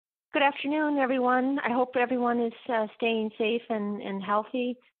Good afternoon, everyone. I hope everyone is staying safe and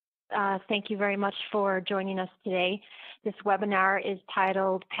healthy. Thank you very much for joining us today. This webinar is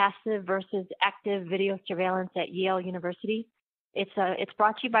titled Passive versus Active Video Surveillance at Yale University. It's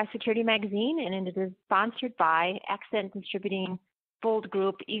brought to you by Security Magazine, and it is sponsored by Accent Distributing, Bold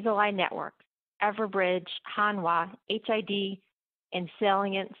Group, Eagle Eye Network, Everbridge, Hanwha, HID, and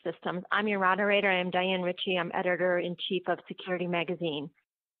Salient Systems. I'm your moderator. I am Diane Ritchie. I'm editor-in-chief of Security Magazine.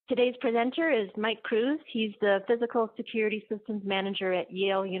 Today's presenter is Mike Cruz. He's the Physical Security Systems Manager at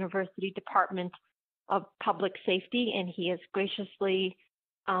Yale University Department of Public Safety, and he is graciously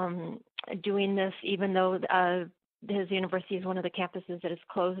doing this even though his university is one of the campuses that is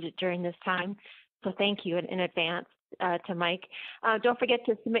closed during this time. So thank you in advance to Mike. Don't forget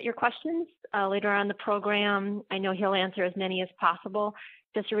to submit your questions later on the program. I know he'll answer as many as possible.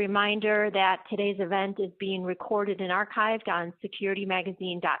 Just a reminder that today's event is being recorded and archived on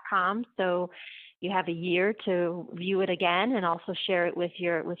securitymagazine.com, so you have a year to view it again and also share it with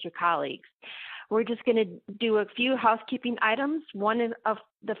your colleagues. We're just going to do a few housekeeping items.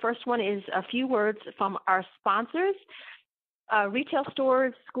 The first one is a few words from our sponsors. Retail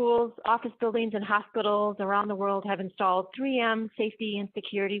stores, schools, office buildings, and hospitals around the world have installed 3M safety and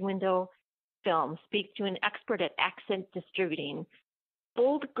security window film. Speak to an expert at Accent Distributing.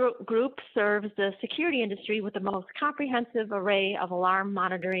 Bold Group serves the security industry with the most comprehensive array of alarm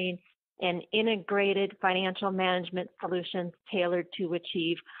monitoring and integrated financial management solutions tailored to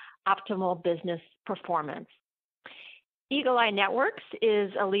achieve optimal business performance. Eagle Eye Networks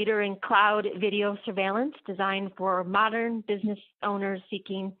is a leader in cloud video surveillance designed for modern business owners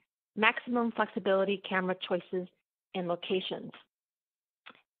seeking maximum flexibility, camera choices, and locations.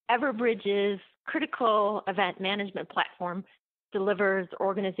 Everbridge's critical event management platform delivers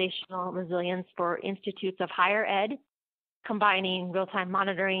organizational resilience for institutes of higher ed, combining real-time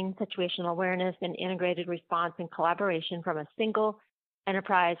monitoring, situational awareness, and integrated response and collaboration from a single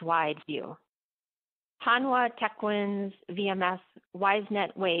enterprise-wide view. Hanwha, TechWin's VMS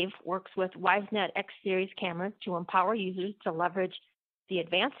WiseNet Wave works with WiseNet X-Series cameras to empower users to leverage the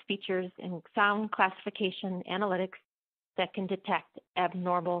advanced features in sound classification analytics that can detect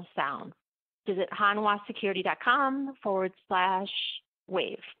abnormal sound. Visit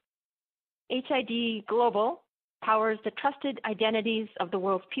hanwhasecurity.com/wave. HID Global powers the trusted identities of the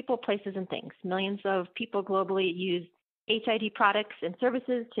world's people, places, and things. Millions of people globally use HID products and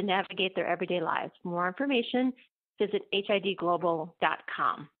services to navigate their everyday lives. For more information, visit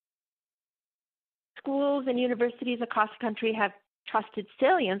hidglobal.com. Schools and universities across the country have trusted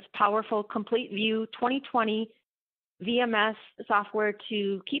Salient's powerful Complete View 2020 VMS software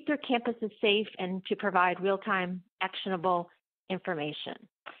to keep their campuses safe and to provide real-time actionable information.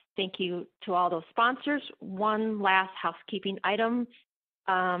 Thank you to all those sponsors. One last housekeeping item.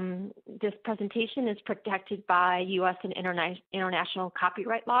 This presentation is protected by U.S. and international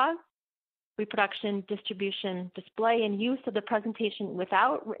copyright laws. Reproduction, distribution, display, and use of the presentation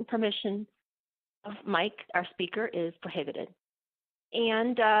without written permission of Mike, our speaker, is prohibited.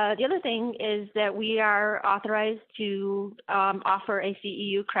 And the other thing is that we are authorized to offer a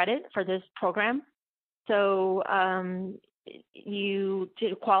CEU credit for this program. So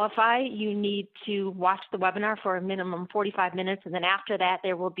to qualify, you need to watch the webinar for a minimum 45 minutes, and then after that,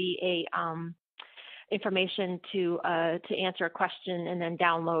 there will be a information to answer a question and then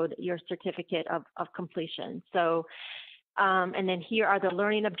download your certificate of completion. So, and then here are the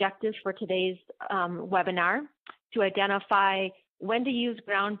learning objectives for today's webinar: to identify when to use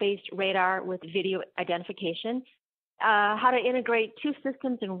ground-based radar with video identification, how to integrate two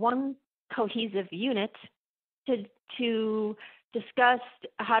systems in one cohesive unit, to discuss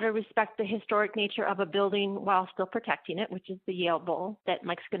how to respect the historic nature of a building while still protecting it, which is the Yale Bowl that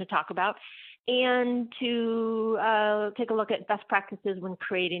Mike's going to talk about, and to take a look at best practices when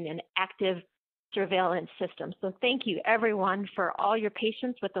creating an active surveillance system. So thank you, everyone, for all your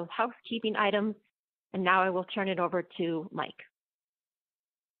patience with those housekeeping items. And now I will turn it over to Mike.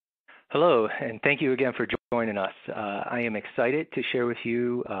 Hello, and thank you again for joining us. I am excited to share with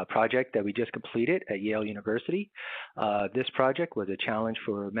you a project that we just completed at Yale University. This project was a challenge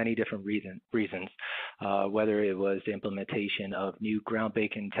for many different reasons, whether it was the implementation of new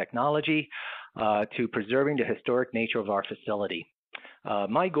groundbreaking technology to preserving the historic nature of our facility.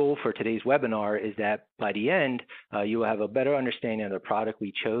 My goal for today's webinar is that by the end, you will have a better understanding of the product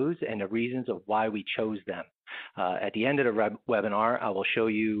we chose and the reasons of why we chose them. At the end of the webinar, I will show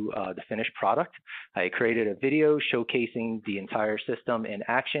you the finished product. I created a video showcasing the entire system in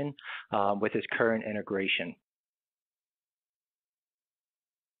action with its current integration.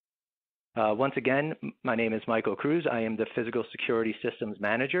 Once again, my name is Michael Cruz. I am the Physical Security Systems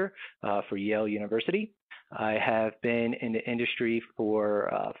Manager for Yale University. I have been in the industry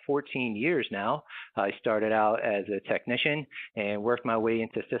for 14 years now. I started out as a technician and worked my way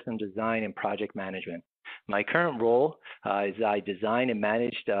into system design and project management. My current role is I design and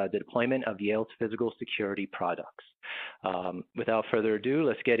manage the deployment of Yale's physical security products. Without further ado,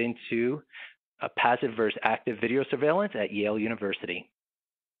 let's get into passive versus active video surveillance at Yale University.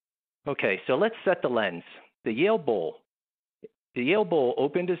 Okay, so let's set the lens. The Yale Bowl. The Yale Bowl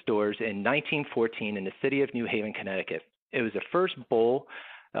opened its doors in 1914 in the city of New Haven, Connecticut. It was the first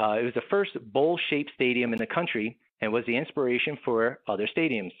bowl-shaped stadium in the country and was the inspiration for other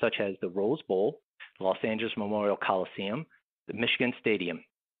stadiums such as the Rose Bowl, Los Angeles Memorial Coliseum, the Michigan Stadium.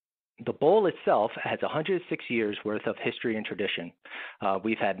 The bowl itself has 106 years worth of history and tradition.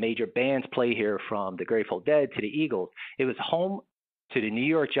 We've had major bands play here, from the Grateful Dead to the Eagles. It was home to the New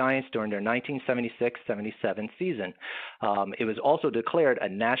York Giants during their 1976-77 season. It was also declared a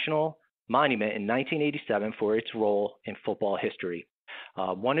national monument in 1987 for its role in football history.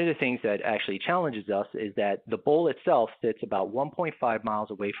 One of the things that actually challenges us is that the bowl itself sits about 1.5 miles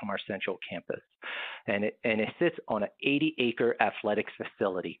away from our central campus, and it sits on an 80-acre athletics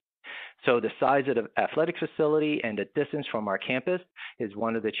facility. So the size of the athletic facility and the distance from our campus is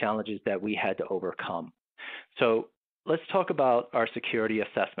one of the challenges that we had to overcome. So let's talk about our security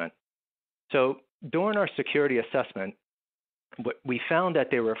assessment. So during our security assessment, we found that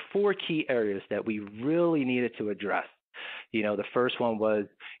there were 4 key areas that we really needed to address. The first one was,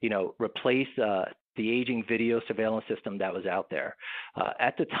 replace the aging video surveillance system that was out there.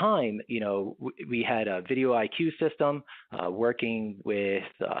 At the time, we had a video IQ system working with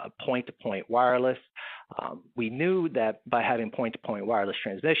point-to-point wireless. We knew that by having point-to-point wireless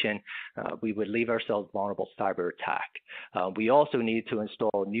transmission, we would leave ourselves vulnerable to cyber attack. We also needed to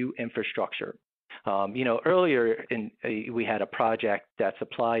install new infrastructure. Earlier we had a project that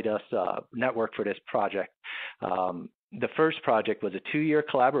supplied us network for this project. The first project was a 2-year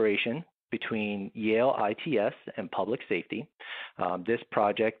collaboration between Yale ITS and Public Safety. This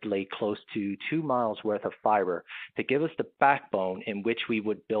project lay close to 2 miles worth of fiber to give us the backbone in which we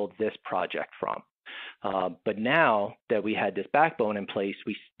would build this project from. But now that we had this backbone in place,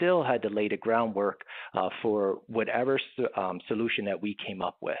 we still had to lay the groundwork for whatever solution that we came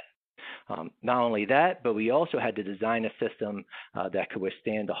up with. Not only that, but we also had to design a system that could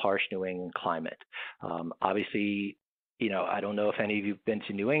withstand the harsh New England climate. Obviously, I don't know if any of you have been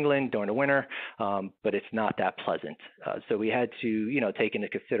to New England during the winter, but it's not that pleasant. So we had to, take into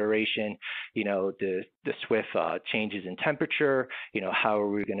consideration, the swift changes in temperature. How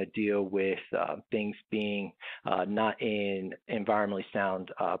are we going to deal with things being not in environmentally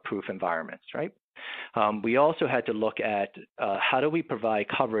sound-proof environments, right? We also had to look at how do we provide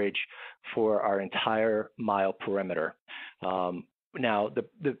coverage for our entire mile perimeter. Now,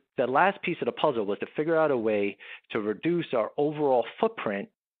 the last piece of the puzzle was to figure out a way to reduce our overall footprint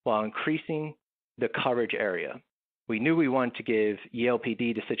while increasing the coverage area. We knew we wanted to give Yale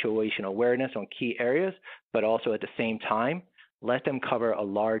PD the situational awareness on key areas, but also at the same time, let them cover a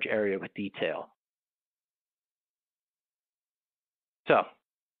large area with detail. So,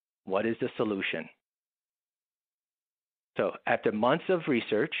 what is the solution? So, after months of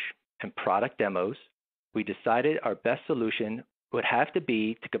research and product demos, we decided our best solution would have to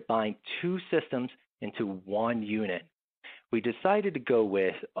be to combine 2 systems into 1 unit. We decided to go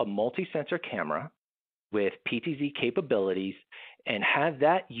with a multi-sensor camera with PTZ capabilities and have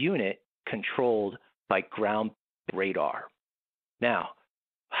that unit controlled by ground radar. Now,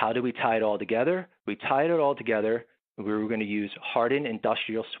 how do we tie it all together? We tied it all together. We were going to use hardened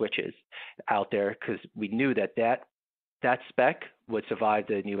industrial switches out there because we knew that spec would survive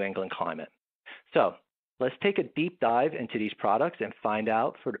the New England climate. So let's take a deep dive into these products and find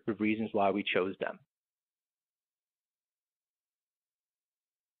out for the reasons why we chose them.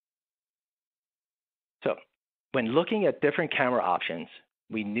 So when looking at different camera options,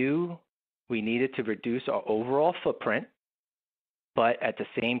 we knew we needed to reduce our overall footprint, but at the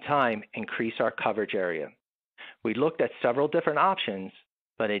same time, increase our coverage area. We looked at several different options,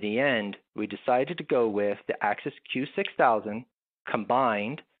 but in the end, we decided to go with the Axis Q6000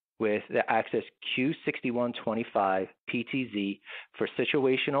 combined with the Axis Q6125 PTZ for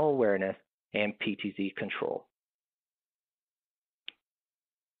situational awareness and PTZ control.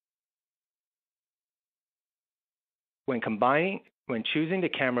 When choosing the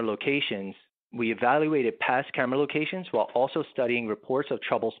camera locations, we evaluated past camera locations while also studying reports of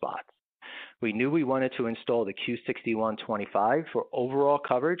trouble spots. We knew we wanted to install the Q6125 for overall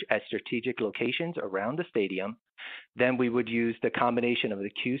coverage at strategic locations around the stadium, Then we would use the combination of the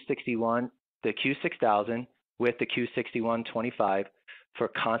Q6000 with the Q6125 for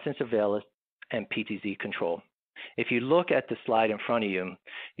constant surveillance and PTZ control. If you look at the slide in front of you,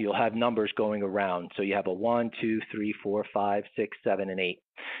 you'll have numbers going around. So you have a 1, 2, 3, 4, 5, 6, 7, and 8.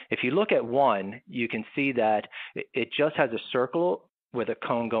 If you look at 1, you can see that it just has a circle with a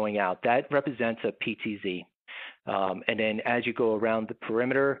cone going out. That represents a PTZ. And then as you go around the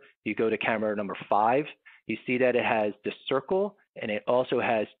perimeter, you go to camera number 5, you see that it has the circle and it also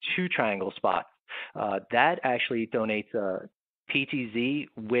has 2 triangle spots. That actually donates a PTZ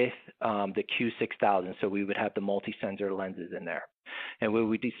with the Q6000, so we would have the multi-sensor lenses in there. And what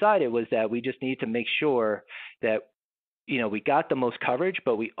we decided was that we just need to make sure that, you know, we got the most coverage,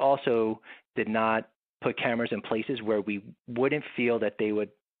 but we also did not put cameras in places where we wouldn't feel that they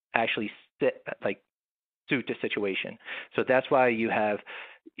would actually suit the situation. So that's why you have,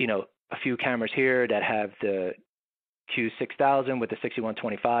 you know, a few cameras here that have the Q6000 with the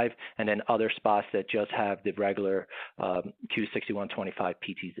 6125, and then other spots that just have the regular Q6125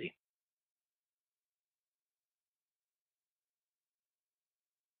 PTZ.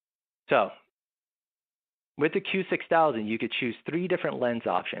 So with the Q6000, you could choose 3 different lens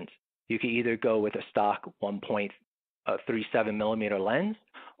options. You could either go with a stock 1.37 millimeter lens,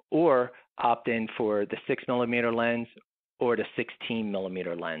 or opt in for the 6 millimeter lens or the 16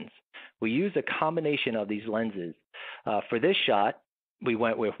 millimeter lens. We use a combination of these lenses. For this shot, we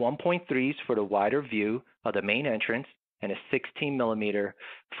went with 1.3s for the wider view of the main entrance and a 16 millimeter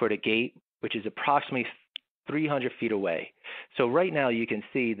for the gate, which is approximately 300 feet away. So right now you can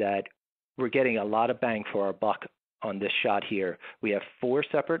see that we're getting a lot of bang for our buck on this shot here. We have 4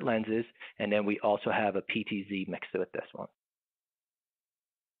 separate lenses, and then we also have a PTZ mixed with this one.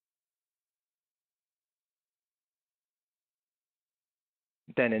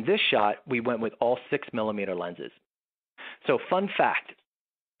 Then in this shot, we went with all 6 millimeter lenses. So fun fact,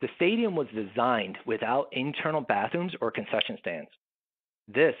 the stadium was designed without internal bathrooms or concession stands.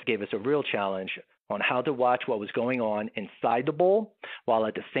 This gave us a real challenge on how to watch what was going on inside the bowl, while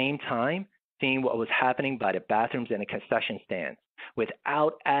at the same time seeing what was happening by the bathrooms and the concession stands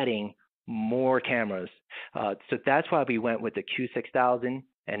without adding more cameras. So that's why we went with the Q6000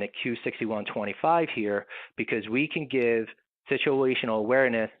 and the Q6125 here, because we can give situational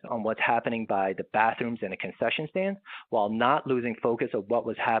awareness on what's happening by the bathrooms and the concession stands while not losing focus of what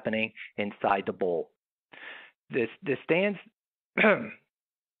was happening inside the bowl. The stands,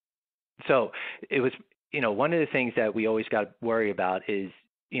 so it was, you know, one of the things that we always got to worry about is,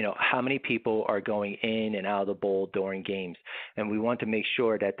 you know, how many people are going in and out of the bowl during games. And we want to make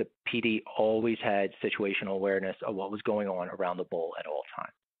sure that the PD always had situational awareness of what was going on around the bowl at all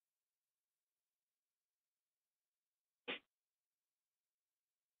times.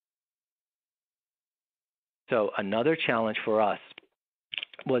 So another challenge for us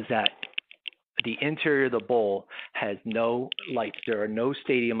was that the interior of the bowl has no lights. There are no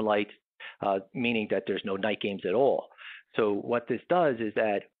stadium lights, meaning that there's no night games at all. So what this does is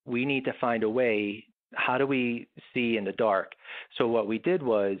that we need to find a way, how do we see in the dark? So what we did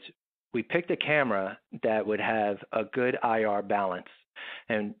was we picked a camera that would have a good IR balance.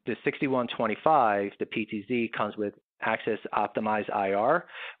 And the 6125, the PTZ, comes with Access Optimized IR,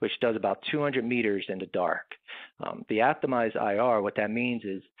 which does about 200 meters in the dark. The Optimized IR, what that means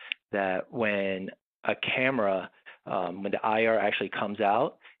is that when a camera, when the IR actually comes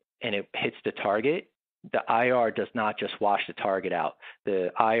out and it hits the target, the IR does not just wash the target out.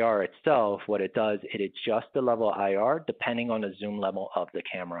 The IR itself, what it does, it adjusts the level of IR depending on the zoom level of the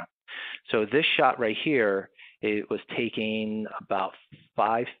camera. So this shot right here, it was taking about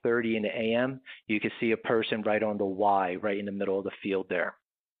 5:30 in the AM. You can see a person right on the Y, right in the middle of the field there.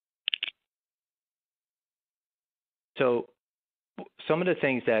 So some of the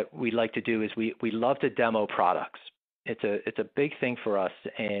things that we like to do is we love to demo products. It's a big thing for us,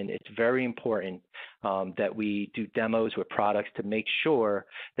 and it's very important that we do demos with products to make sure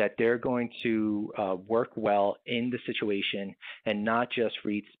that they're going to work well in the situation and not just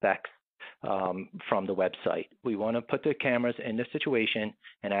read specs from the website. We want to put the cameras in the situation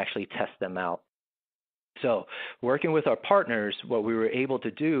and actually test them out. So working with our partners, what we were able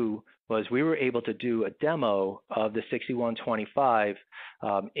to do was we were able to do a demo of the 6125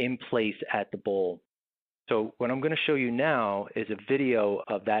 in place at the bowl. So what I'm going to show you now is a video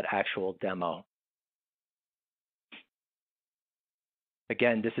of that actual demo.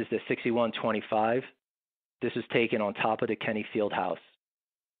 Again, this is the 6125. This is taken on top of the Kenny Fieldhouse.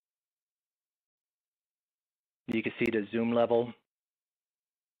 You can see the zoom level.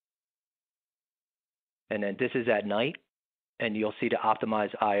 And then this is at night, and you'll see the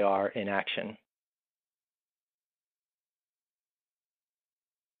optimized IR in action.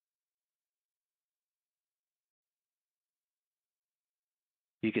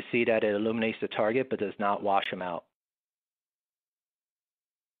 You can see that it illuminates the target but does not wash them out.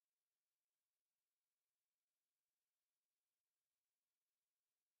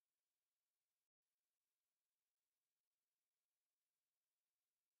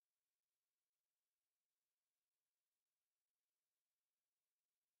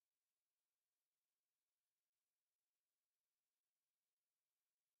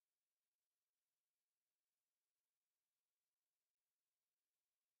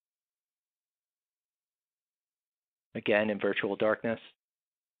 Again, in virtual darkness.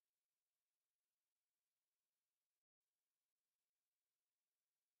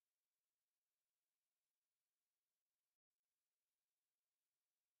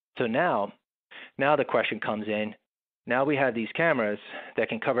 So now the question comes in. Now we have these cameras that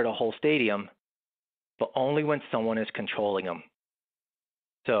can cover the whole stadium, but only when someone is controlling them.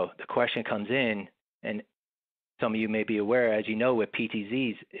 So the question comes in, and some of you may be aware, as you know, with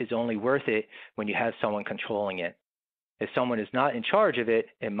PTZs, it's only worth it when you have someone controlling it. If someone is not in charge of it,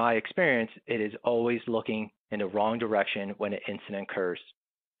 in my experience, it is always looking in the wrong direction when an incident occurs.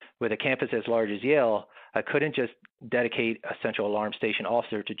 With a campus as large as Yale, I couldn't just dedicate a central alarm station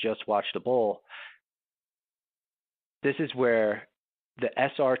officer to just watch the bowl. This is where the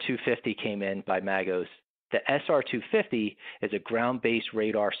SR250 came in by Magos. The SR250 is a ground-based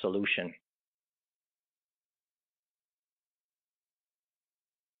radar solution.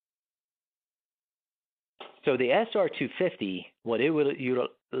 So the SR250, what it will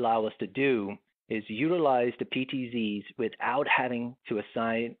allow us to do is utilize the PTZs without having to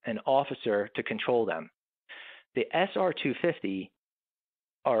assign an officer to control them. The SR250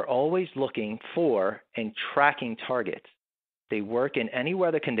 are always looking for and tracking targets. They work in any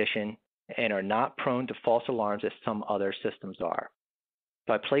weather condition and are not prone to false alarms as some other systems are.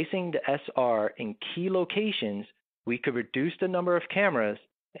 By placing the SR in key locations, we could reduce the number of cameras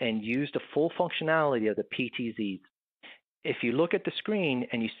and use the full functionality of the PTZs. If you look at the screen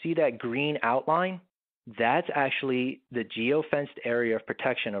and you see that green outline, that's actually the geofenced area of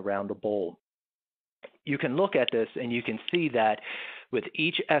protection around the bowl. You can look at this and you can see that with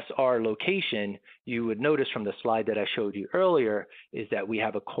each SR location, you would notice from the slide that I showed you earlier is that we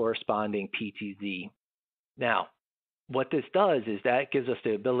have a corresponding PTZ. Now, what this does is that gives us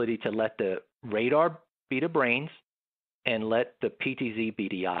the ability to let the radar be the brains and let the PTZ be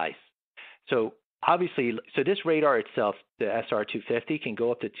the eyes. So obviously, so this radar itself, the SR250, can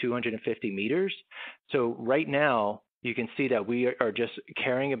go up to 250 meters. So right now, you can see that we are just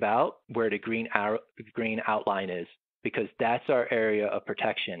caring about where the green outline is, because that's our area of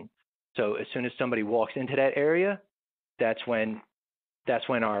protection. So as soon as somebody walks into that area, that's when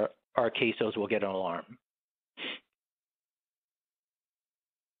our CASOs will get an alarm.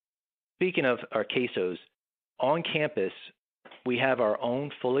 Speaking of our CASOs, on campus, we have our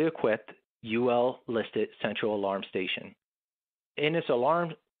own fully equipped UL-listed central alarm station. In this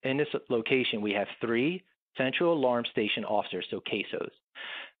location, we have 3 central alarm station officers, so CASOs.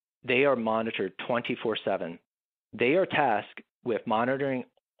 They are monitored 24/7. They are tasked with monitoring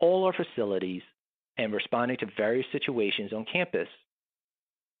all our facilities and responding to various situations on campus.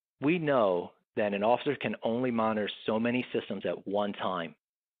 We know that an officer can only monitor so many systems at one time.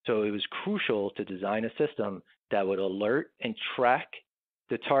 So it was crucial to design a system that would alert and track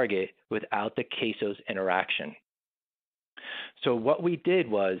the target without the CASO's interaction. So what we did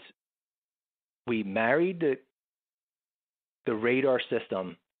was we married the radar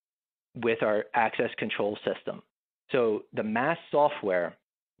system with our access control system. So the MAS software,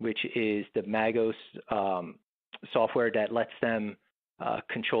 which is the Magos software that lets them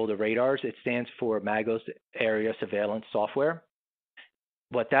control the radars, it stands for Magos Area Surveillance Software.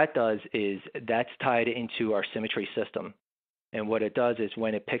 What that does is that's tied into our symmetry system. And what it does is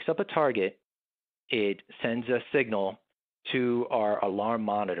when it picks up a target, it sends a signal to our alarm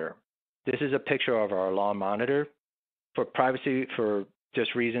monitor. This is a picture of our alarm monitor. For privacy, for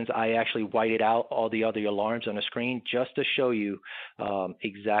just reasons, I actually whited out all the other alarms on the screen just to show you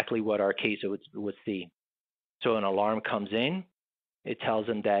exactly what our CASO would see. So an alarm comes in, it tells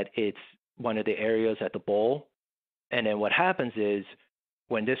them that it's one of the areas at the bowl. And then what happens is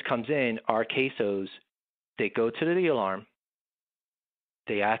when this comes in, our CASOs, they go to the alarm,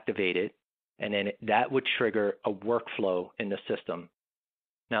 they activate it, and then that would trigger a workflow in the system.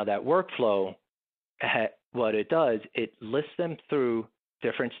 Now that workflow, what it does, it lists them through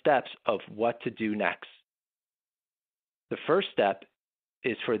different steps of what to do next. The first step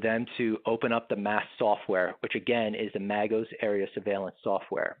is for them to open up the MAS software, which again is the Magos Area Surveillance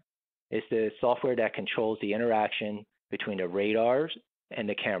Software. It's the software that controls the interaction between the radars and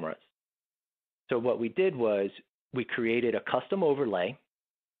the cameras. So what we did was we created a custom overlay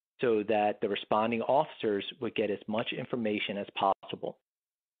so that the responding officers would get as much information as possible.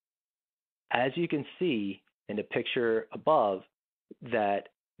 As you can see in the picture above, that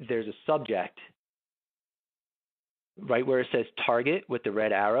there's a subject right where it says target with the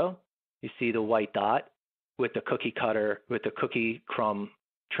red arrow. You see the white dot with the cookie cutter, with the cookie crumb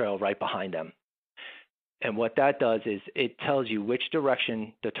trail right behind them. And what that does is it tells you which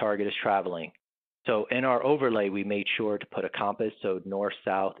direction the target is traveling. So in our overlay, we made sure to put a compass, so north,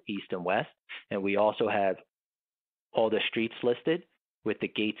 south, east, and west. And we also have all the streets listed with the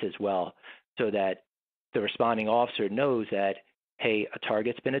gates as well, so that the responding officer knows that, hey, a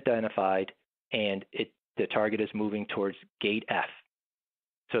target's been identified and the target is moving towards gate F.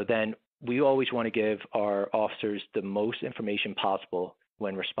 So then we always want to give our officers the most information possible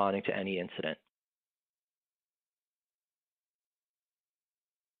when responding to any incident.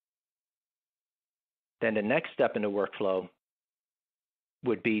 Then the next step in the workflow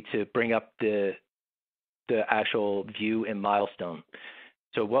would be to bring up the actual view and milestone.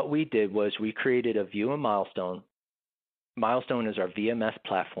 So what we did was we created a view and milestone. Milestone is our VMS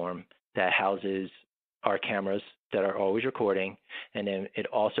platform that houses our cameras that are always recording, and then it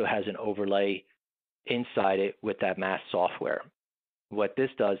also has an overlay inside it with that mass software. What this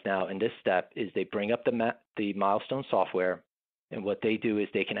does now in this step is they bring up the milestone software, and what they do is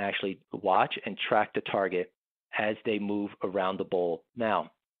they can actually watch and track the target as they move around the bowl.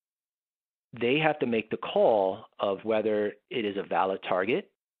 Now, they have to make the call of whether it is a valid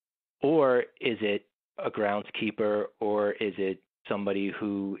target, or is it a groundskeeper, or is it somebody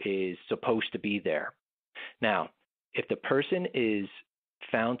who is supposed to be there. Now, if the person is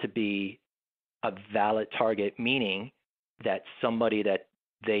found to be a valid target, meaning that somebody that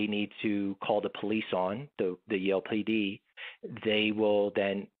they need to call the police on, the Yale PD, they will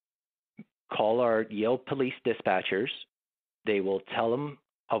then call our Yale Police dispatchers. They will tell them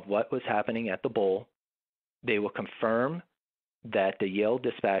of what was happening at the bowl. They will confirm that the Yale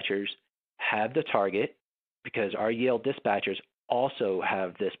dispatchers have the target, because our Yale dispatchers also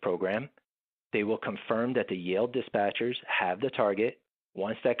have this program. They will confirm that the Yale dispatchers have the target.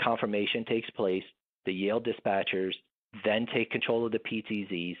 Once that confirmation takes place, the Yale dispatchers then take control of the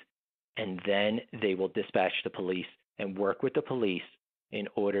PTZs, and then they will dispatch the police and work with the police in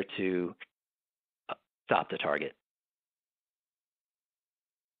order to stop the target.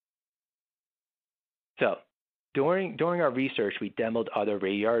 So during our research, we demoed other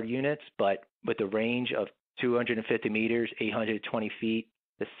radar units, but with the range of 250 meters, 820 feet,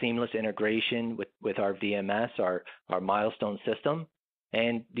 the seamless integration with our VMS, our milestone system,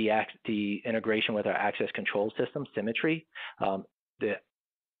 and the integration with our access control system, Symmetry, the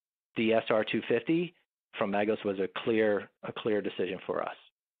SR250 from Magos was a clear decision for us.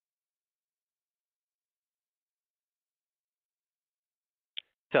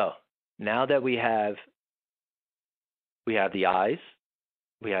 So now that we have the eyes,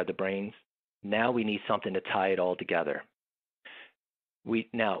 we have the brains, now we need something to tie it all together.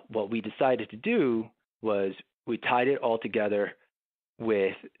 Now, what we decided to do was we tied it all together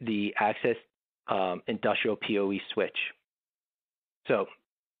with the Access Industrial PoE switch. So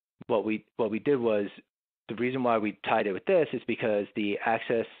what we did was, the reason why we tied it with this is because the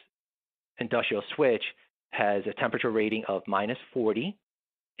Access Industrial switch has a temperature rating of -40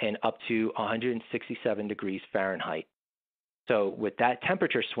 and up to 167 degrees Fahrenheit. So with that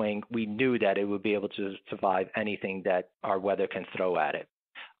temperature swing, we knew that it would be able to survive anything that our weather can throw at it.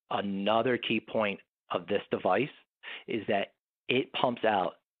 Another key point of this device is that it pumps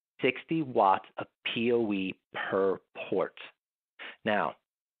out 60 watts of PoE per port. Now,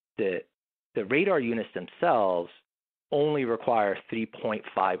 the radar units themselves only require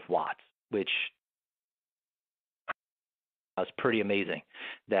 3.5 watts, which is pretty amazing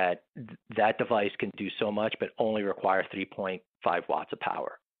that that device can do so much, but only require 3.5 watts of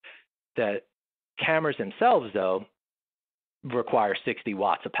power. The cameras themselves, though, require 60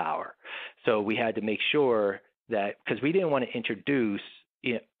 watts of power. So we had to make sure that, because we didn't want to introduce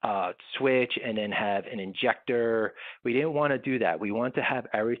a switch and then have an injector. We didn't want to do that. We wanted to have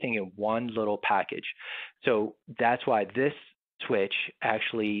everything in one little package. So that's why this switch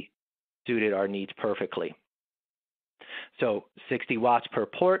actually suited our needs perfectly. So 60 watts per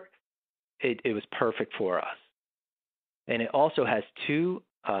port, it was perfect for us. And it also has two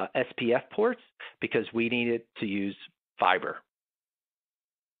SPF ports because we needed to use fiber.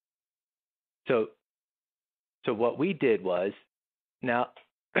 So what we did was, now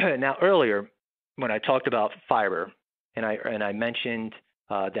earlier when I talked about fiber, and I mentioned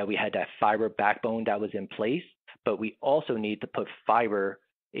that we had that fiber backbone that was in place, but we also need to put fiber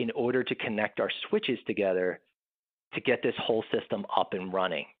in order to connect our switches together to get this whole system up and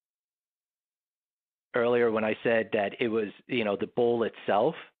running. earlier when I said that it was, the bowl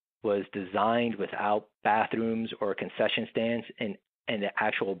itself was designed without bathrooms or concession stands and the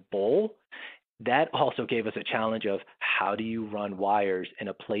actual bowl, that also gave us a challenge of how do you run wires in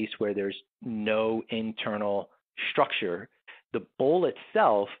a place where there's no internal structure. The bowl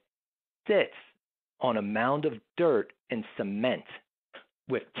itself sits on a mound of dirt and cement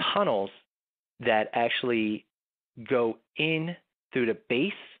with tunnels that actually go in through the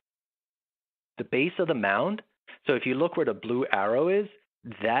base of the mound. So if you look where the blue arrow is,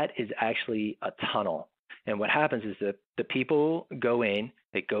 that is actually a tunnel. And what happens is that the people go in,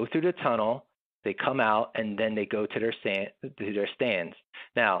 they go through the tunnel, they come out, and then they go to their stands.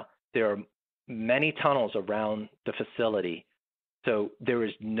 Now, there are many tunnels around the facility, so there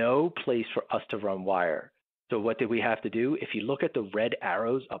is no place for us to run wire. So what did we have to do? If you look at the red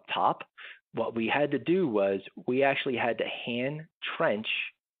arrows up top, what we had to do was we actually had to hand trench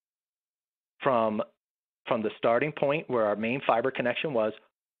from the starting point where our main fiber connection was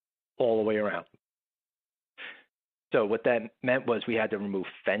all the way around. So what that meant was we had to remove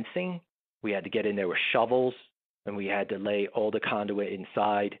fencing, we had to get in there with shovels, and we had to lay all the conduit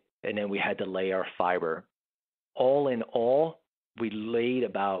inside, and then we had to lay our fiber. All in all, we laid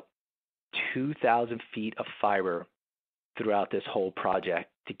about 2,000 feet of fiber throughout this whole project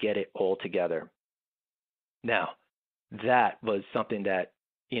to get it all together. Now, that was something that,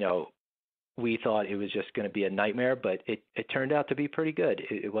 we thought it was just going to be a nightmare, but it turned out to be pretty good.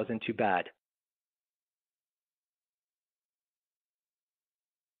 It wasn't too bad.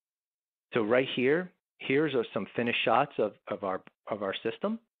 So right here's some finished shots of our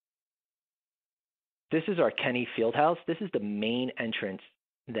system. This is our Kenny Fieldhouse. This is the main entrance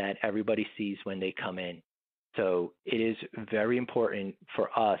that everybody sees when they come in. So it is very important for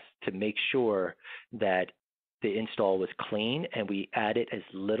us to make sure that the install was clean and we added as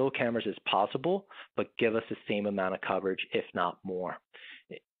little cameras as possible, but give us the same amount of coverage, if not more.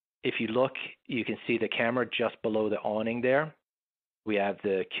 If you look, you can see the camera just below the awning there. We have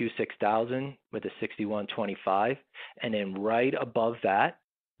the Q6000 with the 6125, and then right above that,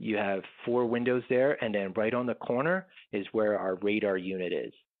 you have 4 windows there, and then right on the corner is where our radar unit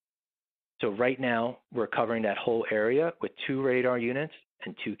is. So right now, we're covering that whole area with 2 radar units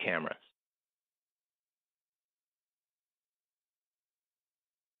and 2 cameras.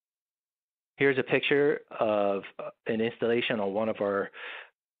 Here's a picture of an installation on one of our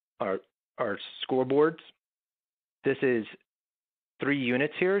scoreboards. This is 3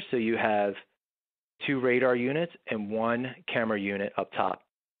 units here, so you have 2 radar units and 1 camera unit up top.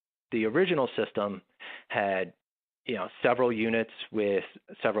 The original system had, several units with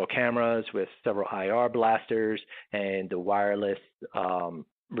several cameras, with several IR blasters, and the wireless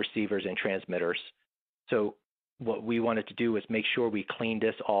receivers and transmitters. So what we wanted to do was make sure we cleaned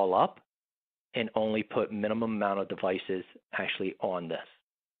this all up and only put minimum amount of devices actually on this.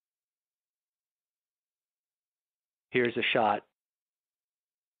 Here's a shot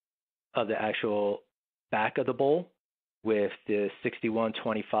of the actual back of the bowl with the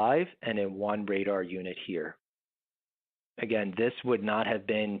 6125 and then 1 radar unit here. Again, this would not have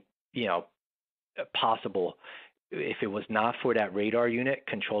been, possible if it was not for that radar unit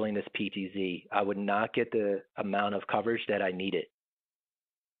controlling this PTZ. I would not get the amount of coverage that I needed.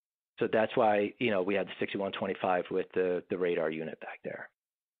 So that's why, we had the 6125 with the radar unit back there.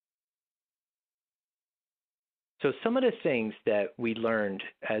 So some of the things that we learned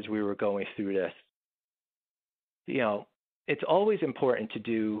as we were going through this, it's always important to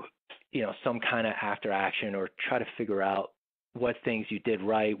do, some kind of after action or try to figure out what things you did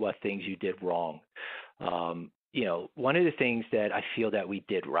right, what things you did wrong. One of the things that I feel that we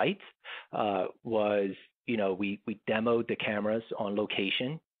did right was, we demoed the cameras on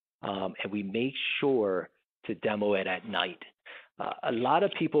location, and we make sure to demo it at night. A lot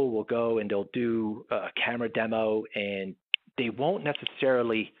of people will go and they'll do a camera demo and they won't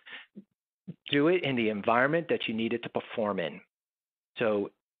necessarily do it in the environment that you need it to perform in.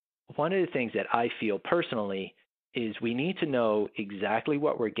 So one of the things that I feel personally is we need to know exactly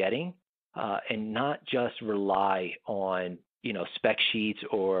what we're getting and not just rely on, spec sheets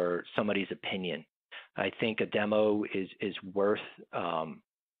or somebody's opinion. I think a demo is worth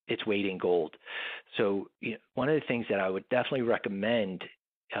its weight in gold. So one of the things that I would definitely recommend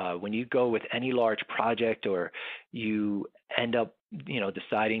when you go with any large project or you end up,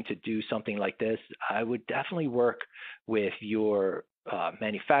 deciding to do something like this, I would definitely work with your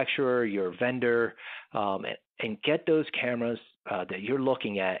manufacturer, your vendor, and get those cameras that you're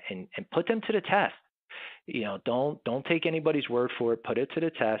looking at and put them to the test. Don't take anybody's word for it. Put it to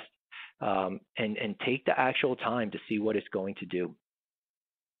the test and take the actual time to see what it's going to do.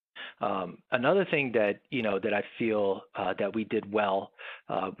 Another thing that, that I feel that we did well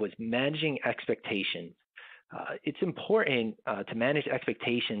was managing expectations. It's important to manage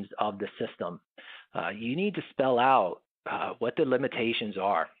expectations of the system. You need to spell out what the limitations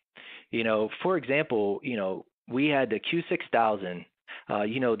are. For example, we had the Q6000.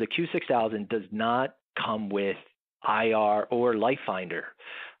 The Q6000 does not come with IR or Light Finder.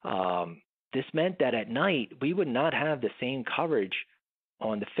 This meant that at night we would not have the same coverage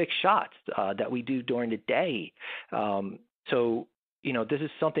on the fixed shots that we do during the day. So, this is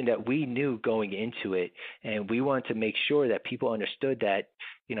something that we knew going into it, and we wanted to make sure that people understood that,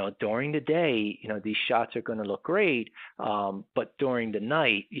 during the day, these shots are going to look great, but during the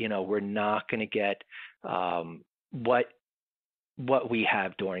night, we're not going to get what we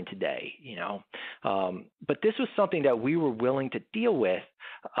have during today, But this was something that we were willing to deal with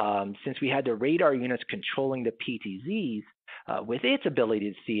since we had the radar units controlling the PTZs with its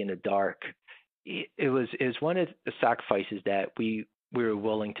ability to see in the dark. It was one of the sacrifices that we were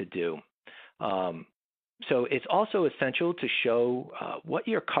willing to do. So it's also essential to show what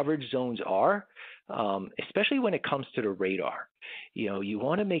your coverage zones are, especially when it comes to the radar. You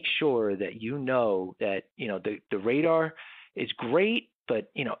want to make sure that that the radar is great, but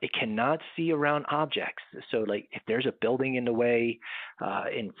it cannot see around objects. So like if there's a building in the way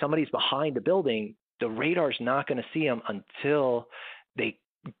and somebody's behind the building, the radar's not going to see them until they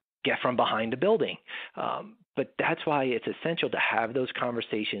get from behind the building. But that's why it's essential to have those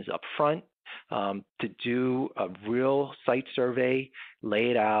conversations up front, to do a real site survey,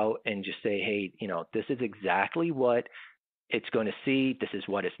 lay it out, and just say, hey, this is exactly what it's going to see. This is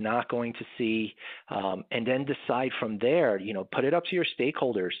what it's not going to see. And then decide from there, put it up to your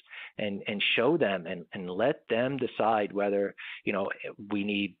stakeholders and show them and let them decide whether, we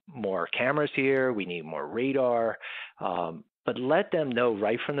need more cameras here, we need more radar. But let them know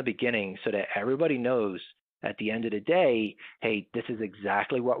right from the beginning so that everybody knows at the end of the day, hey, this is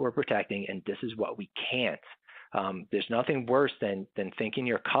exactly what we're protecting and this is what we can't. There's nothing worse than thinking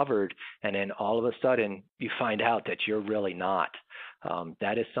you're covered and then all of a sudden you find out that you're really not.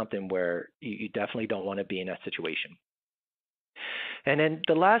 That is something where you definitely don't want to be in that situation. And then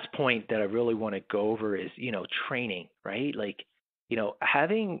the last point that I really want to go over is, training, right? Like,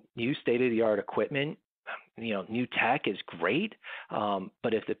 having new state-of-the-art equipment, new tech is great,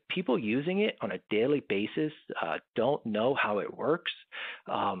 but if the people using it on a daily basis don't know how it works,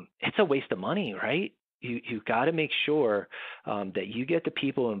 it's a waste of money, right? You've got to make sure that you get the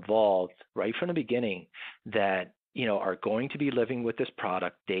people involved right from the beginning that are going to be living with this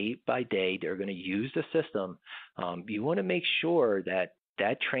product day by day. They're going to use the system. You want to make sure that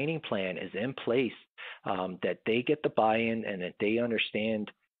that training plan is in place, that they get the buy-in and that they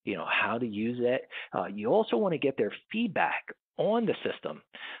understand how to use it. You also want to get their feedback on the system.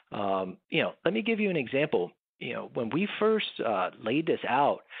 Let me give you an example. When we first laid this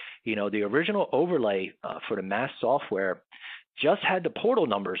out, the original overlay for the mass software just had the portal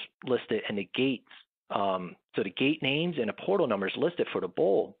numbers listed and the gates. So the gate names and the portal numbers listed for the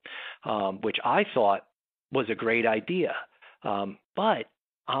bowl, which I thought was a great idea. But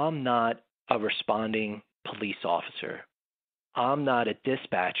I'm not a responding police officer. I'm not a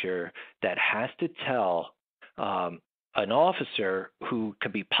dispatcher that has to tell an officer who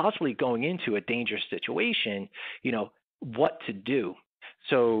could be possibly going into a dangerous situation, what to do.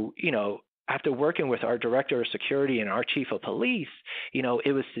 So, after working with our director of security and our chief of police,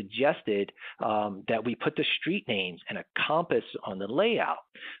 it was suggested that we put the street names and a compass on the layout.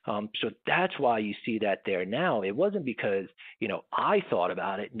 So that's why you see that there now. It wasn't because, I thought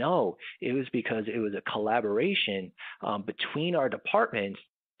about it. No, it was because it was a collaboration between our departments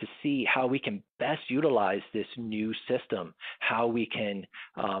to see how we can best utilize this new system, how we can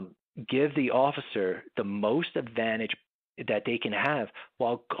give the officer the most advantage that they can have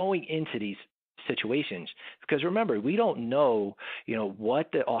while going into these situations. Because remember, we don't know,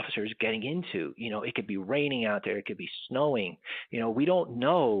 what the officer is getting into. It could be raining out there, it could be snowing. We don't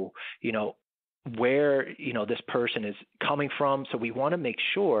know, where, this person is coming from. So we want to make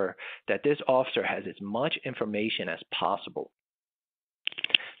sure that this officer has as much information as possible.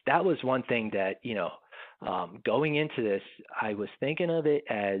 That was one thing that, going into this, I was thinking of it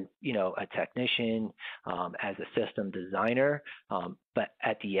as, a technician, as a system designer. But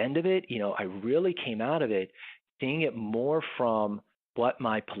at the end of it, I really came out of it seeing it more from what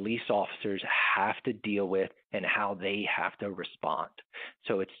my police officers have to deal with and how they have to respond.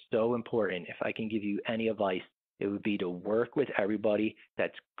 So it's so important. If I can give you any advice, it would be to work with everybody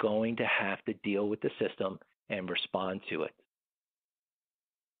that's going to have to deal with the system and respond to it.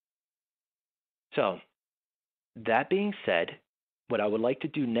 So that being said, what I would like to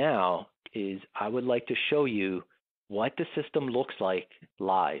do now is I would like to show you what the system looks like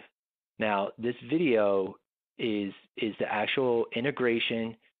live. Now, this video is the actual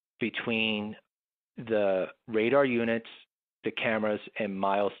integration between the radar units, the cameras, and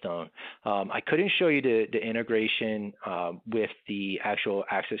Milestone. I couldn't show you the integration with the actual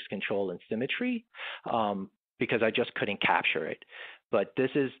access control and symmetry because I just couldn't capture it. But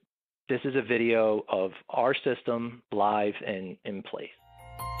this is a video of our system live and in place.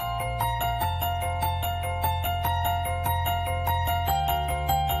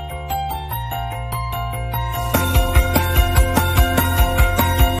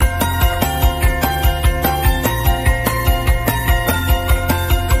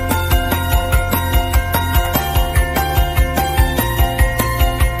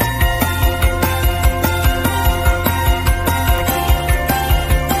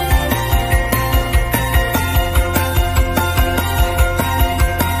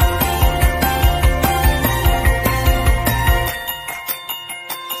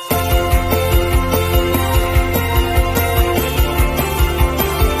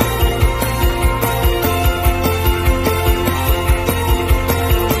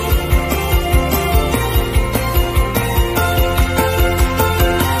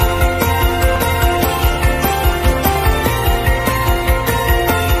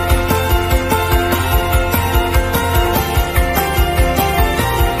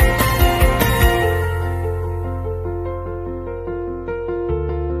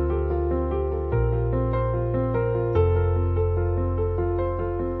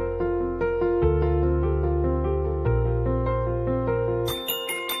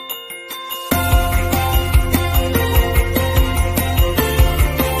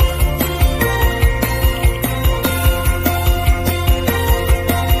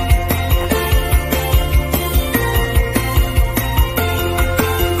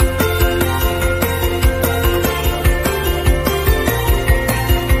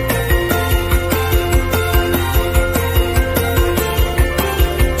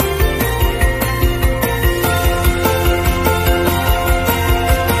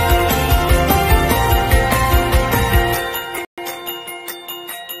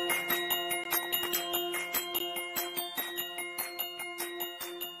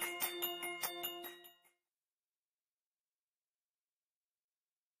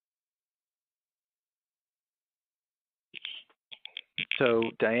 So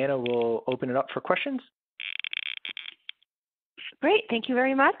Diana will open it up for questions. Great, thank you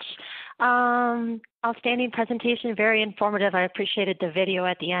very much. Outstanding presentation, very informative. I appreciated the video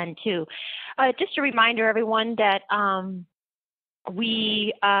at the end too. Just a reminder, everyone, that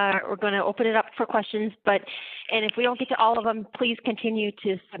we're going to open it up for questions, and if we don't get to all of them, please continue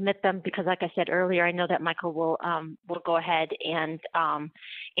to submit them because, like I said earlier, I know that Michael will go ahead and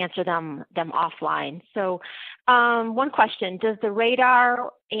answer them offline. So, one question: does the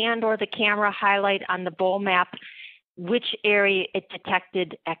radar and/or the camera highlight on the bowl map which area it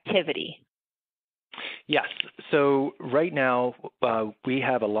detected activity? Yes. So right now we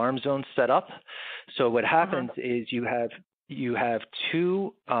have alarm zones set up. So what happens is you have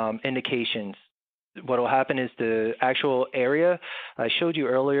two indications. What will happen is the actual area, I showed you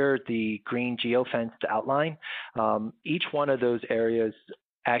earlier the green geofenced outline. Each one of those areas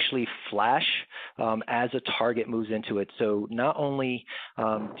actually flash as a target moves into it. So not only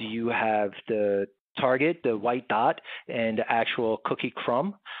do you have the target, the white dot, and the actual cookie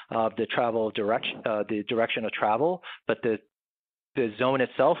crumb of the travel direction, the direction of travel, but the zone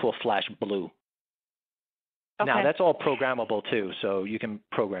itself will flash blue. Okay. Now that's all programmable too, so you can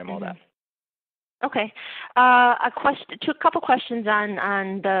program all that. Okay. A couple questions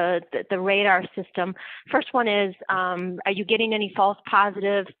on the radar system. First one is, are you getting any false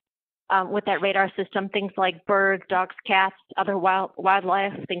positives with that radar system? Things like birds, dogs, cats, other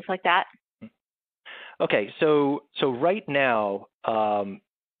wildlife, things like that. Okay, so right now,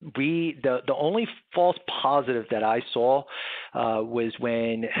 the only false positive that I saw was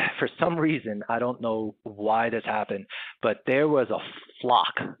when, for some reason, I don't know why this happened, but there was a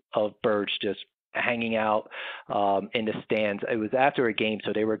flock of birds just hanging out in the stands. It was after a game,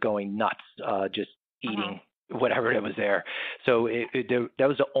 so they were going nuts, just eating whatever that was there. So that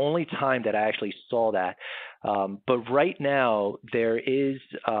was the only time that I actually saw that. But right now, there is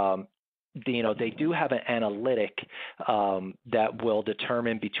they do have an analytic that will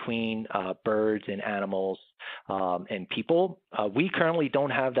determine between birds and animals and people. We currently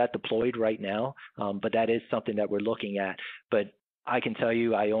don't have that deployed right now, but that is something that we're looking at. But I can tell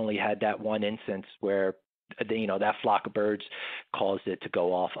you, I only had that one instance where that flock of birds caused it to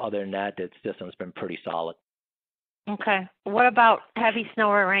go off. Other than that, the system's been pretty solid. Okay. What about heavy snow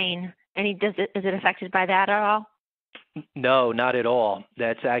or rain? Is it affected by that at all? No, not at all.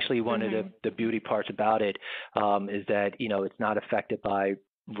 That's actually one of Mm-hmm. the beauty parts about it, is that, it's not affected by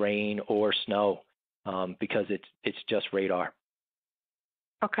rain or snow, because it's just radar.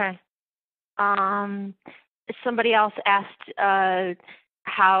 Okay. Um, Somebody else asked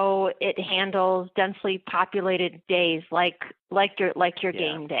how it handles densely populated days, like your Yeah.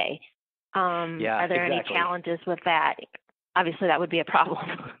 game day. Yeah, Are there any exactly. challenges with that? Obviously, that would be a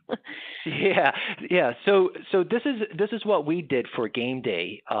problem. Yeah, yeah. So this is what we did for game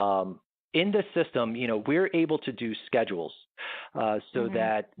day. In the system, we're able to do schedules, so Hmm.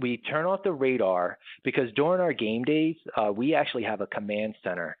 that we turn off the radar because during our game days, we actually have a command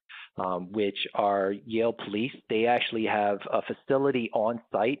center, which our Yale Police, they actually have a facility on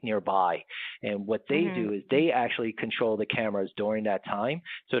site nearby, and what they Hmm. do is they actually control the cameras during that time,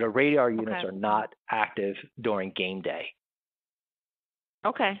 so the radar units Okay. are not active during game day.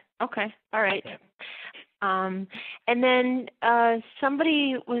 Okay. Okay. All right. Yeah. And then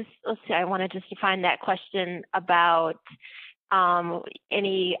somebody was, let's see, I wanted just to find that question about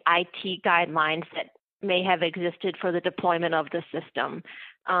any IT guidelines that may have existed for the deployment of the system.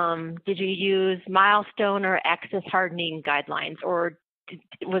 Did you use milestone or access hardening guidelines, or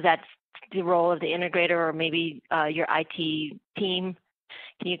was that the role of the integrator or maybe your IT team?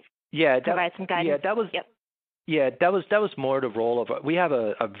 Can you Yeah, provide some yeah, guidance? that was Yep. yeah, that was more the role of. We have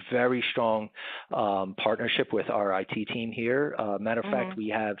a very strong partnership with our IT team here. Matter of fact, Mhm. we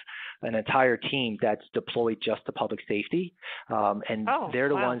have an entire team that's deployed just to public safety, and Oh, they're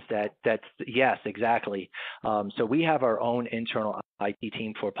the wow. ones that's yes, exactly. So we have our own internal IT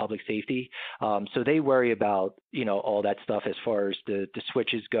team for public safety. So they worry about all that stuff as far as the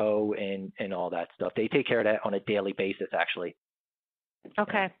switches go and all that stuff. They take care of that on a daily basis, actually.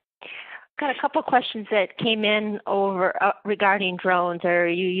 Okay. Got a couple questions that came in over regarding drones. Are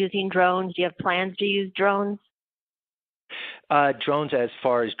you using drones? Do you have plans to use drones? Drones, as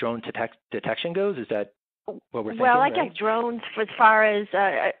far as drone detection goes, is that what we're Well, thinking, I guess right? drones as far as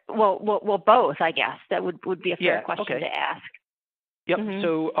well, both. I guess that would be a fair Yeah. question Okay. to ask. Yep. Mhm.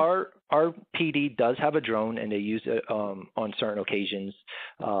 So our PD does have a drone, and they use it on certain occasions.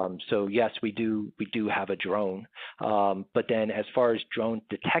 So yes, we do have a drone. But then, as far as drone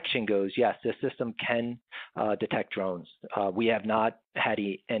detection goes, yes, the system can detect drones. We have not had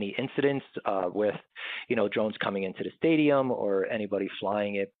any incidents with drones coming into the stadium or anybody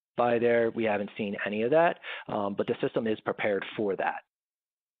flying it by there. We haven't seen any of that. But the system is prepared for that.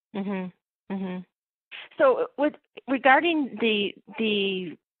 Mhm. Mhm. So, with regarding the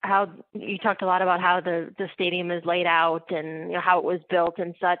how you talked a lot about how the stadium is laid out and how it was built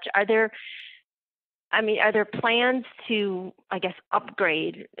and such. Are there plans to, I guess,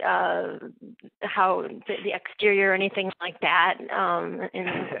 upgrade how the exterior or anything like that? And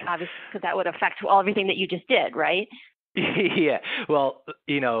obviously, because that would affect everything that you just did, right? Yeah. Well,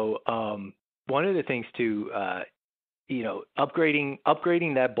 one of the things too,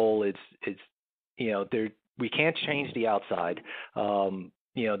 upgrading that bowl is there we can't change the outside.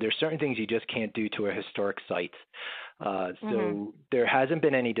 There's certain things you just can't do to a historic site. Mhm. So there hasn't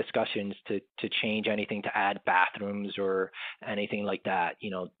been any discussions to change anything, to add bathrooms or anything like that.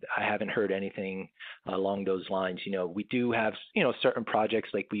 I haven't heard anything along those lines. We do have certain projects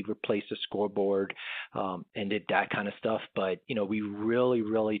like we replaced a scoreboard, and did that kind of stuff, but we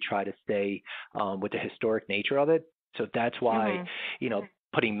really try to stay with the historic nature of it. So that's why, Mhm.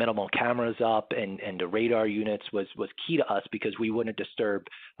 putting minimal cameras up and the radar units was key to us because we wouldn't disturb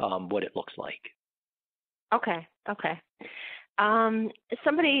what it looks like. Okay. Okay.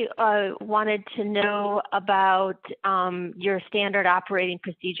 Somebody wanted to know about your standard operating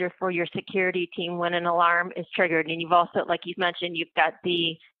procedure for your security team when an alarm is triggered, and you've also, like you've mentioned, you've got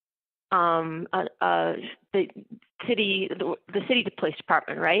um, uh, uh, the the city police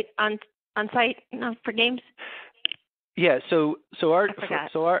department, right, on site for games. Yeah. So I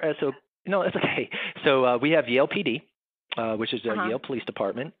forgot. our SO no, it's okay. So we have Yale PD, which is Uh the huh. Yale Police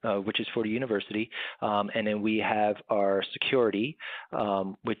Department, which is for the university, and then we have our security,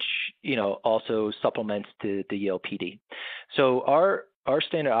 which also supplements the Yale PD. So our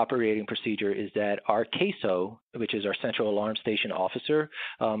standard operating procedure is that our CASO, which is our central alarm station officer,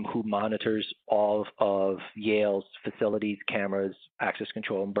 who monitors all of Yale's facilities, cameras, access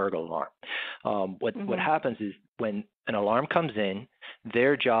control, and burglar alarm. What Mhm. happens is when an alarm comes in,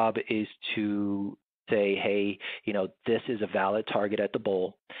 their job is to say, hey, this is a valid target at the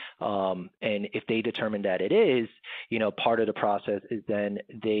bowl. And if they determine that it is, part of the process is then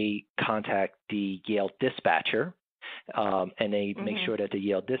they contact the Yale dispatcher. and they make Mm-hmm. sure that the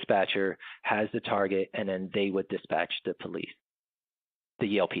Yale dispatcher has the target, and then they would dispatch the police, the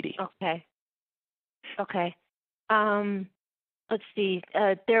Yale PD. Okay. Okay. Let's see.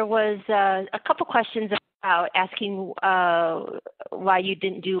 There was a couple questions about asking why you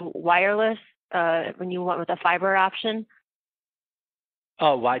didn't do wireless when you went with a fiber option.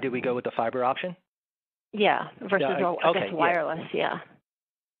 Oh, why did we go with the fiber option? Yeah, versus Yeah, I guess okay, yeah. wireless. Yeah.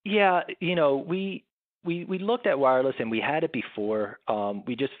 Yeah, we looked at wireless and we had it before.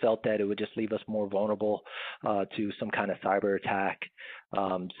 We just felt that it would just leave us more vulnerable to some kind of cyber attack.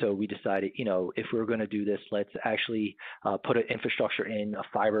 So we decided, if we were going to do this, let's actually put an infrastructure in, a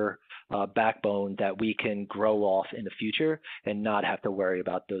fiber backbone that we can grow off in the future and not have to worry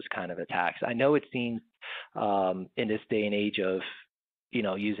about those kind of attacks. I know it seems in this day and age of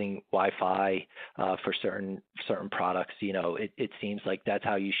using Wi-Fi for certain products, it seems like that's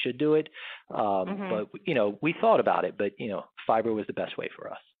how you should do it. But we thought about it, but fiber was the best way for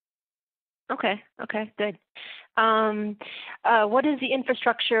us. Okay. Okay. Good. What is the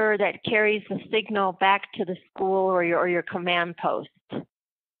infrastructure that carries the signal back to the school or your command post?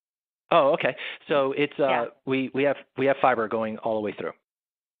 Oh, okay. So it's Yeah. we have fiber going all the way through.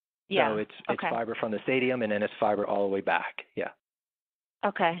 Yeah. So it's Okay. fiber from the stadium, and then it's fiber all the way back. Yeah.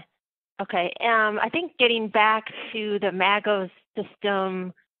 Okay. Okay. I think getting back to the MAGO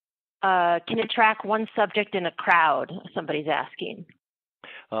system, can it track one subject in a crowd? Somebody's asking.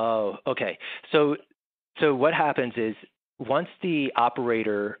 Oh, okay. So what happens is once the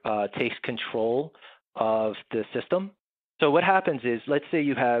operator takes control of the system. So what happens is, let's say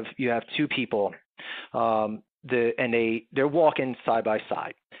you have two people, and they're walking side by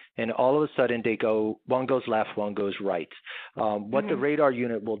side, and all of a sudden one goes left, one goes right. What the radar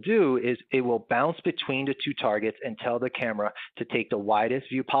unit will do is it will bounce between the two targets and tell the camera to take the widest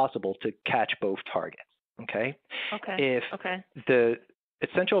view possible to catch both targets. Okay. Okay. If Okay. the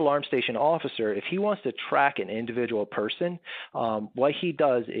central alarm station officer, if he wants to track an individual person, what he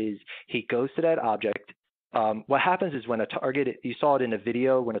does is he goes to that object. What happens is when a target, you saw it in the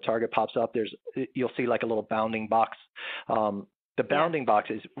video, when a target pops up, you'll see like a little bounding box. The bounding box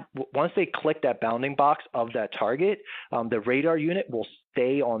is, once they click that bounding box of that target, the radar unit will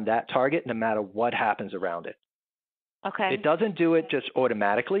stay on that target no matter what happens around it. Okay. It doesn't do it just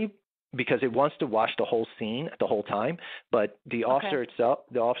automatically, because it wants to watch the whole scene the whole time, but the officer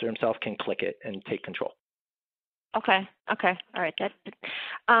himself can click it and take control. Okay. Okay. All right.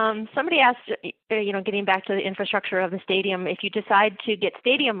 Somebody asked, getting back to the infrastructure of the stadium, if you decide to get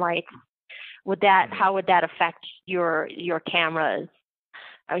stadium lights, how would that affect your cameras?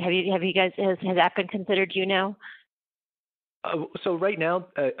 Have you guys, has that been considered? So right now,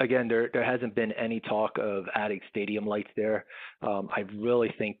 again, there hasn't been any talk of adding stadium lights there. I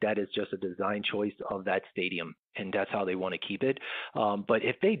really think that is just a design choice of that stadium, and that's how they want to keep it. But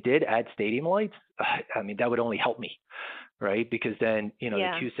if they did add stadium lights, I mean, that would only help me, right? Because then, the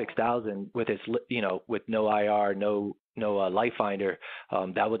Q6000 with its, with no IR, no light finder,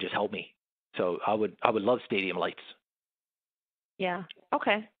 that would just help me. So I would love stadium lights. Yeah.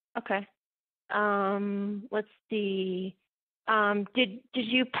 Okay. Okay. Let's see. Did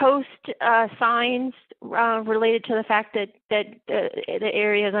you post signs related to the fact that the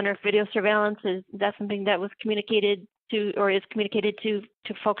area is under video surveillance? Is that something that was communicated to, or is communicated to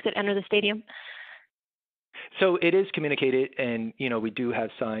folks that enter the stadium? So it is communicated, and we do have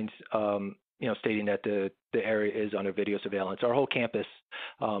signs, stating that the area is under video surveillance. Our whole campus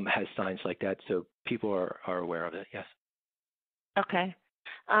has signs like that, so people are aware of it. Yes. Okay.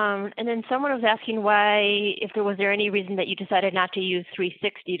 And then someone was asking if was there any reason that you decided not to use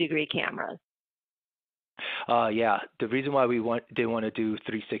 360-degree cameras? Yeah, the reason why they want to do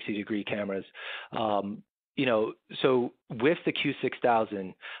 360-degree cameras, so with the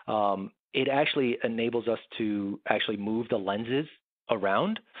Q6000, it actually enables us to actually move the lenses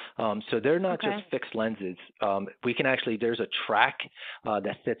around. So they're not just fixed lenses. We can actually, there's a track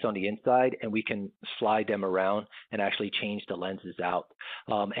that sits on the inside, and we can slide them around and actually change the lenses out.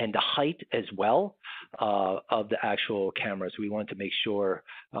 And the height as well of the actual cameras, we wanted to make sure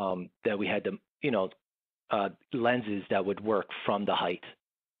that we had the lenses that would work from the height.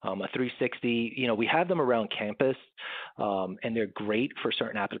 A 360, we have them around campus, and they're great for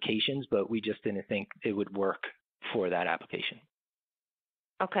certain applications, but we just didn't think it would work for that application.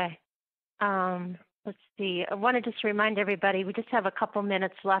 Okay. Let's see. I wanted just to remind everybody, we just have a couple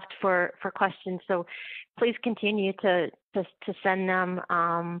minutes left for questions, so please continue to send them.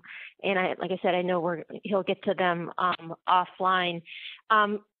 And like I said, I know he'll get to them offline.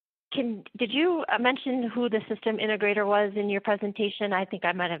 Did you mention who the system integrator was in your presentation? I think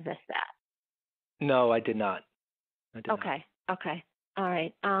I might have missed that. No, I did not. I did not. Okay. All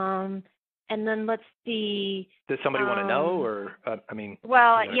right. And then let's see. Does somebody want to know, or Well, you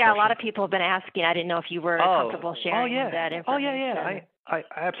got a yeah, a lot question? of people have been asking. I didn't know if you were comfortable sharing that information. I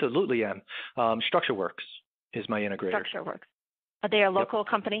absolutely am. StructureWorks is my integrator. StructureWorks. Are they a local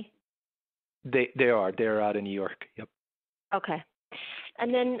company? They are. They're out in New York. Yep. Okay.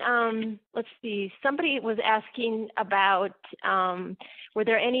 And then let's see. Somebody was asking about were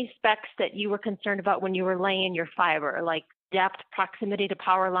there any specs that you were concerned about when you were laying your fiber, like depth, proximity to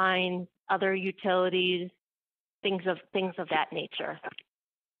power lines, other utilities, things of that nature?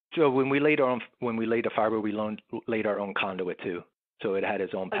 So when we laid the fiber, we laid our own conduit too. So it had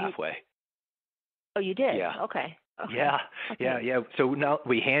its own pathway. You did? Yeah. Okay. Yeah. So now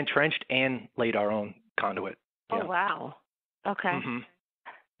we hand trenched and laid our own conduit. Oh, yeah. Wow. Okay. Mm-hmm.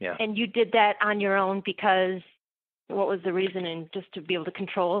 Yeah. And you did that on your own because what was the reasoning? Just to be able to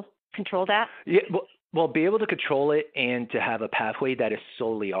control that? Yeah. Well, be able to control it and to have a pathway that is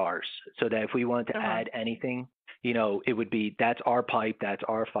solely ours, so that if we wanted to add anything, it would be, that's our pipe, that's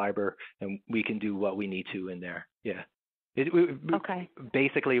our fiber, and we can do what we need to in there. Yeah. Okay.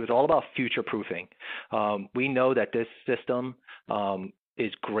 Basically, it was all about future proofing. We know that this system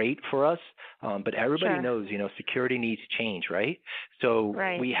is great for us, but everybody knows, security needs change, right? So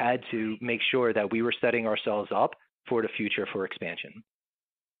we had to make sure that we were setting ourselves up for the future for expansion.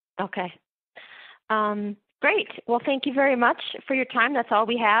 Okay. Great. Well, thank you very much for your time. That's all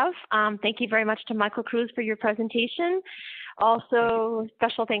we have. Thank you very much to Michael Cruz for your presentation. Also,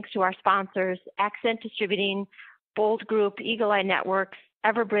 special thanks to our sponsors, Accent Distributing, Bold Group, Eagle Eye Networks,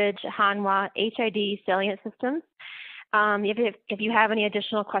 Everbridge, Hanwha, HID, Salient Systems. If you have any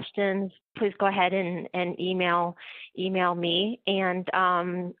additional questions, please go ahead and email me. And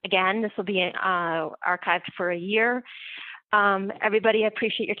again, this will be archived for a year. Everybody, I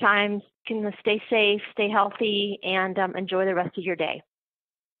appreciate your time. Stay safe, stay healthy, and enjoy the rest of your day.